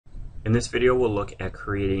In this video, we'll look at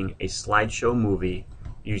creating a slideshow movie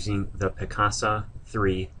using the Picasa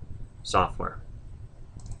 3 software.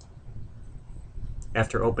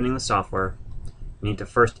 After opening the software, you need to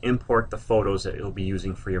first import the photos that you'll be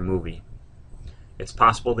using for your movie. It's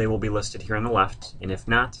possible they will be listed here on the left, and if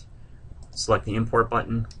not, select the import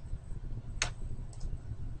button,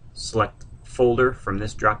 select folder from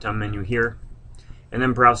this drop-down menu here, and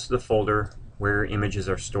then browse to the folder where your images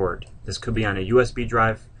are stored. This could be on a USB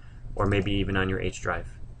drive or maybe even on your H drive.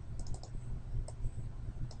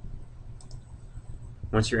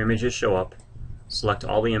 Once your images show up, select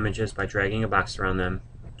all the images by dragging a box around them.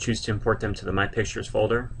 Choose to import them to the My Pictures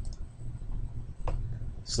folder.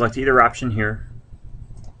 Select either option here,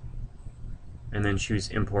 and then choose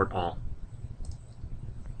Import All.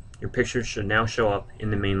 Your pictures should now show up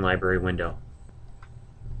in the main library window.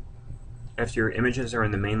 After your images are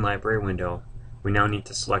in the main library window, we now need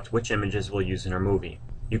to select which images we'll use in our movie.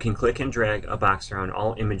 You can click and drag a box around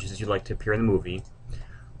all images you'd like to appear in the movie,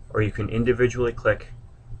 or you can individually click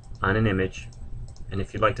on an image, and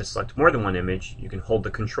if you'd like to select more than one image, you can hold the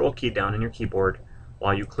Control key down on your keyboard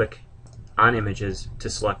while you click on images to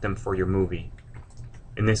select them for your movie.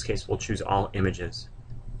 In this case, we'll choose all images.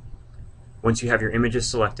 Once you have your images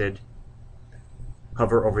selected,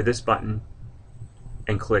 hover over this button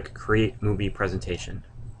and click Create Movie Presentation.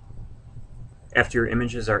 After your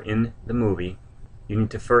images are in the movie, you need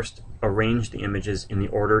to first arrange the images in the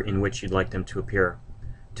order in which you'd like them to appear.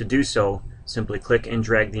 To do so, simply click and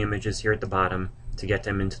drag the images here at the bottom to get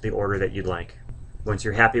them into the order that you'd like. Once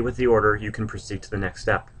you're happy with the order, you can proceed to the next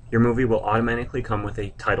step. Your movie will automatically come with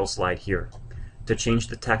a title slide here. To change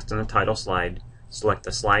the text on the title slide, select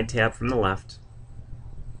the Slide tab from the left,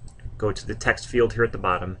 go to the text field here at the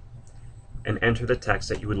bottom, and enter the text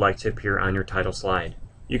that you would like to appear on your title slide.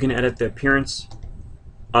 You can edit the appearance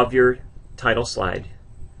of your title slide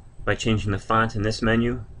by changing the font in this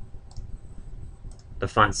menu, the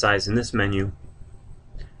font size in this menu.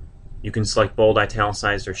 You can select bold,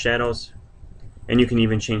 italicized, or shadows, and you can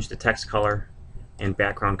even change the text color and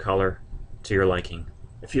background color to your liking.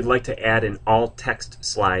 If you'd like to add an all text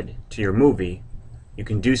slide to your movie, you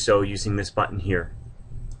can do so using this button here.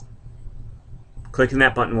 Clicking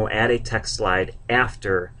that button will add a text slide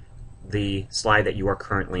after the slide that you are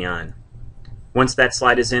currently on. Once that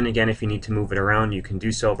slide is in, again, if you need to move it around, you can do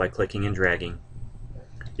so by clicking and dragging.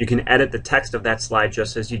 You can edit the text of that slide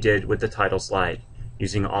just as you did with the title slide,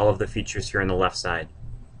 using all of the features here on the left side.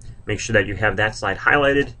 Make sure that you have that slide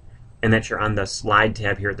highlighted and that you're on the Slide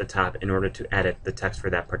tab here at the top in order to edit the text for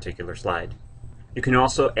that particular slide. You can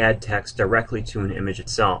also add text directly to an image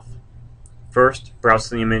itself. First, browse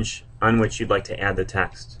to the image on which you'd like to add the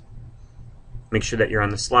text. Make sure that you're on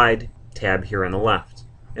the Slide tab here on the left.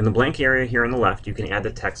 In the blank area here on the left, you can add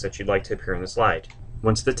the text that you'd like to appear on the slide.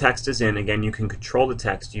 Once the text is in, again, you can control the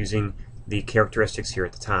text using the characteristics here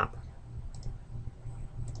at the top.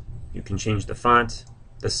 You can change the font,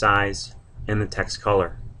 the size, and the text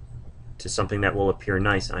color to something that will appear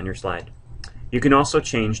nice on your slide. You can also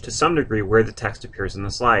change to some degree where the text appears in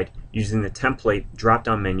the slide using the template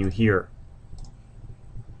drop-down menu here.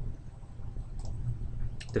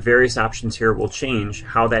 The various options here will change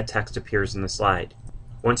how that text appears in the slide.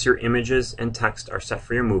 Once your images and text are set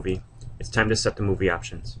for your movie, it's time to set the movie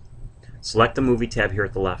options. Select the Movie tab here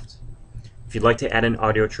at the left. If you'd like to add an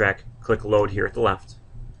audio track, click Load here at the left.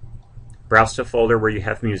 Browse to a folder where you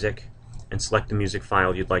have music and select the music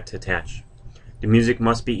file you'd like to attach. The music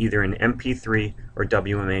must be either in MP3 or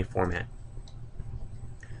WMA format.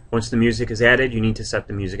 Once the music is added, you need to set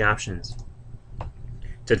the music options.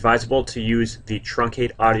 It's advisable to use the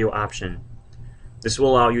Truncate Audio option. This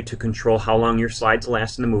will allow you to control how long your slides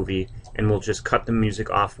last in the movie and will just cut the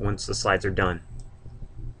music off once the slides are done.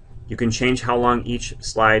 You can change how long each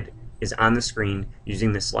slide is on the screen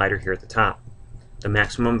using this slider here at the top. The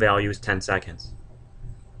maximum value is 10 seconds.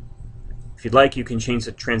 If you'd like, you can change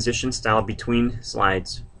the transition style between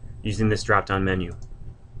slides using this drop-down menu.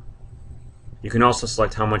 You can also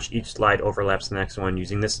select how much each slide overlaps the next one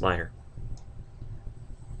using this slider.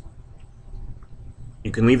 You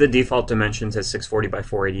can leave the default dimensions as 640 by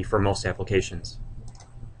 480 for most applications.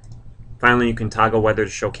 Finally, you can toggle whether to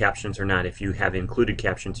show captions or not if you have included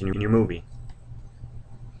captions in your movie.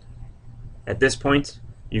 At this point,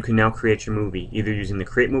 you can now create your movie, either using the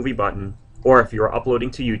Create Movie button, or if you are uploading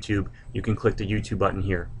to YouTube, you can click the YouTube button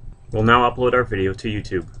here. We'll now upload our video to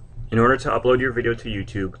YouTube. In order to upload your video to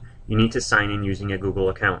YouTube, you need to sign in using a Google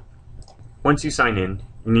account. Once you sign in,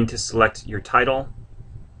 you need to select your title,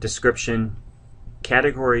 description,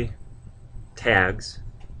 category, tags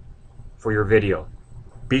for your video.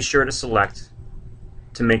 Be sure to select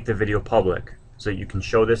to make the video public so that you can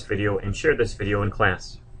show this video and share this video in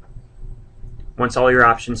class. Once all your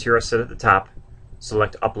options here are set at the top,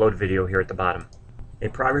 select Upload Video here at the bottom. A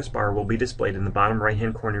progress bar will be displayed in the bottom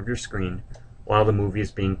right-hand corner of your screen while the movie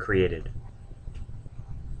is being created.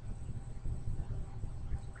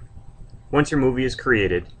 Once your movie is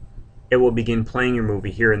created, it will begin playing your movie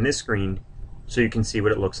here in this screen so you can see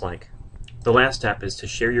what it looks like. The last step is to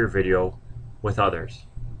share your video with others.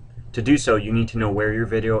 To do so, you need to know where your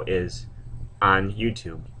video is on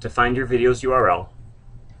YouTube. To find your video's URL,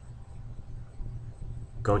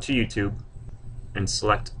 go to YouTube and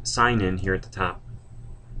select Sign In here at the top.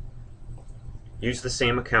 Use the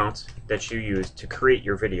same account that you used to create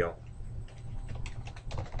your video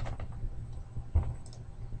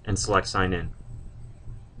and select Sign In.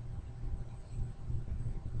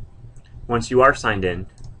 Once you are signed in,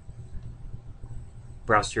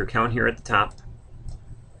 browse to your account here at the top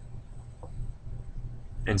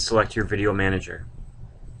and select your video manager.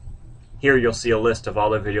 Here you'll see a list of all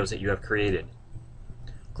the videos that you have created.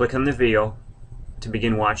 Click on the video to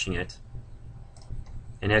begin watching it,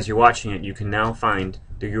 and as you're watching it, you can now find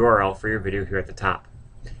the URL for your video here at the top.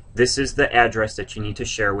 This is the address that you need to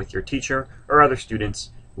share with your teacher or other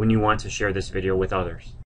students when you want to share this video with others.